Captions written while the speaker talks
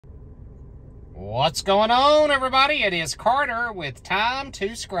What's going on, everybody? It is Carter with Time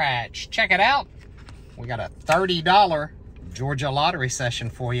to Scratch. Check it out. We got a $30 Georgia lottery session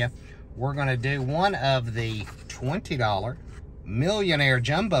for you. We're going to do one of the $20 Millionaire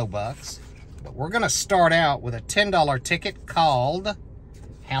Jumbo Bucks, but we're going to start out with a $10 ticket called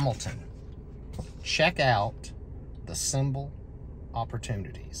Hamilton. Check out the symbol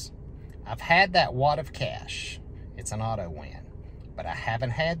opportunities. I've had that wad of cash. It's an auto win, but I haven't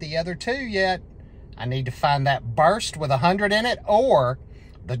had the other two yet. I need to find that burst with 100 in it or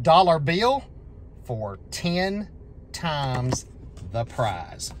the dollar bill for 10 times the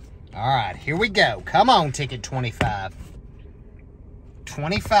prize. All right, here we go. Come on, ticket 25.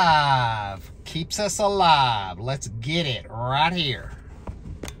 25 keeps us alive. Let's get it right here.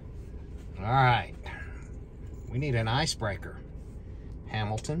 All right, we need an icebreaker.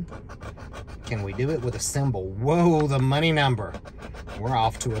 Hamilton, can we do it with a symbol? Whoa, the money number. We're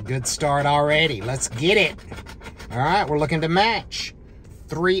off to a good start already. Let's get it. All right, we're looking to match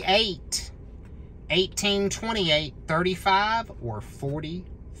 3-8, 18, 28, 35, or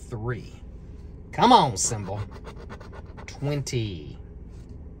 43. Come on, symbol. 20,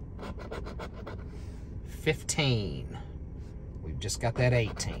 15. We've just got that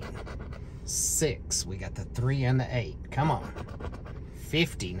 18. 6, we got the 3 and the 8. Come on.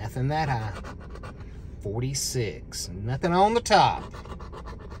 50, nothing that high. 46, nothing on the top.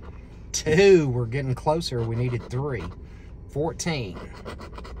 2, we're getting closer. We needed 3. 14,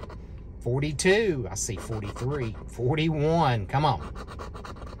 42, I see 43. 41, come on.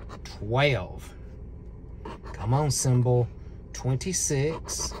 12, come on, symbol.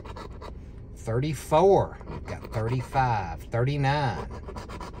 26, 34, we've got 35, 39,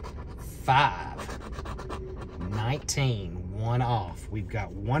 5, 19, one off. We've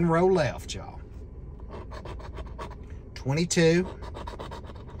got one row left, y'all. 22,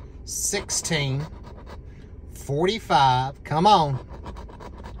 16, 45, come on.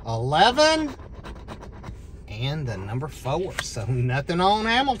 11, and the number 4. So nothing on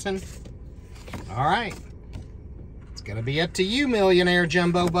Hamilton. All right. It's going to be up to you, Millionaire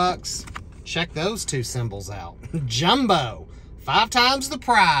Jumbo Bucks. Check those two symbols out. Jumbo, 5 times the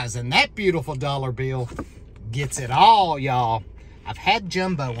prize, and that beautiful dollar bill gets it all, y'all. I've had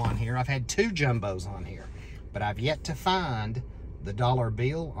jumbo on here. I've had 2 jumbos on here, but I've yet to find the dollar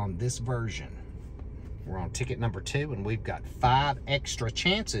bill on this version. We're on ticket number 2, and we've got 5 extra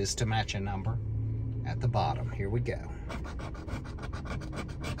chances to match a number at the bottom. Here we go.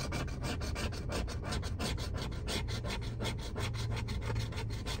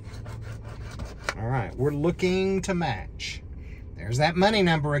 All right, we're looking to match. There's that money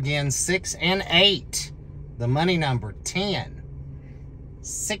number again, 6 and 8. The money number, 10,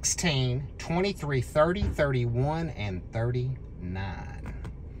 16, 23, 30, 31, and 39.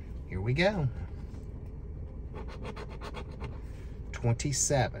 Here we go.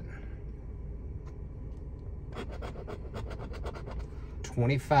 27,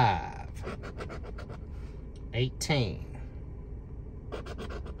 25, 18,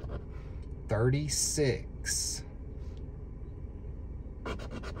 36,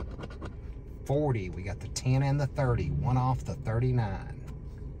 40, we got the 10 and the 30, one off the 39.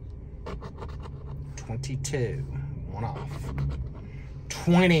 22, one off.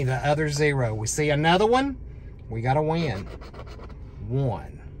 20, the other 0. We see another one, we got to win.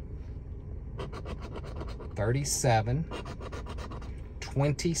 1, 37,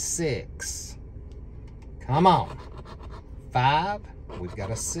 26. Come on. 5, we've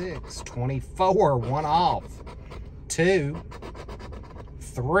got a 6. 24, one off. 2,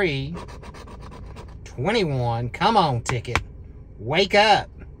 3, 21. Come on, ticket. Wake up.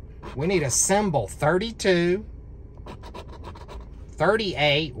 We need a symbol. 32,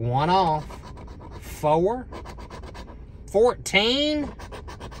 38, one off. 4, 14,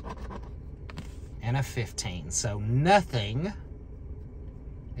 and a 15. So nothing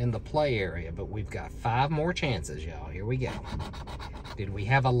in the play area, but we've got 5 more chances, y'all. Here we go. Did we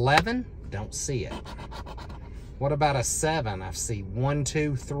have 11? Don't see it. What about a 7? I see 1,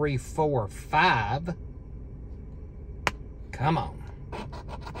 2, 3, 4, 5. Come on.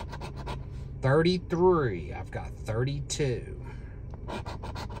 33. I've got 32.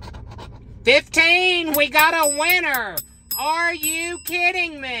 15. We got a winner. Are you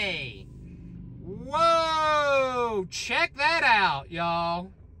kidding me? Whoa. Check that out,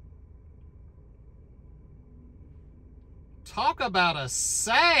 y'all. Talk about a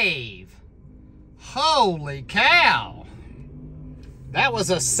save. Holy cow. That was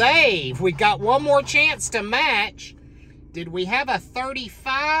a save. We got one more chance to match. Did we have a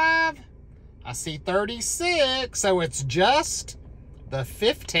 35? I see 36, so it's just the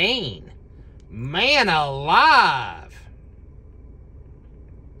 15. Man alive.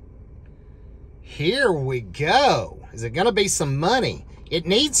 Here we go. Is it going to be some money? It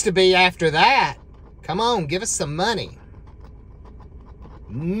needs to be after that. Come on, give us some money.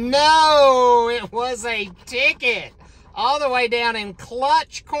 No, it was a ticket. All the way down in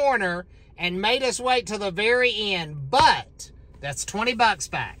clutch corner and made us wait till the very end. But that's 20 bucks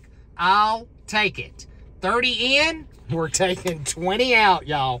back. I'll take it. 30 in, we're taking 20 out,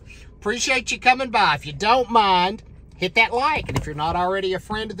 y'all. Appreciate you coming by. If you don't mind, hit that like. And if you're not already a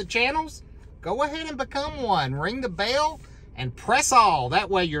friend of the channels, go ahead and become one. Ring the bell and press all. That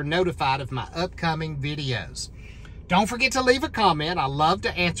way you're notified of my upcoming videos. Don't forget to leave a comment. I love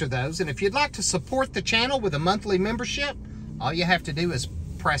to answer those. And if you'd like to support the channel with a monthly membership, all you have to do is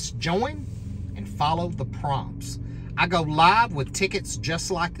press join and follow the prompts. I go live with tickets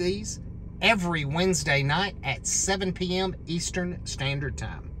just like these every Wednesday night at 7 p.m. Eastern Standard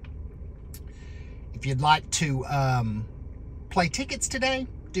Time. If you'd like to play tickets today,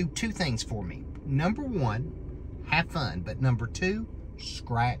 do two things for me. Number one, have fun. But number two,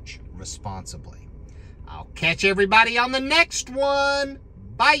 scratch responsibly. I'll catch everybody on the next one.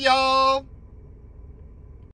 Bye, y'all.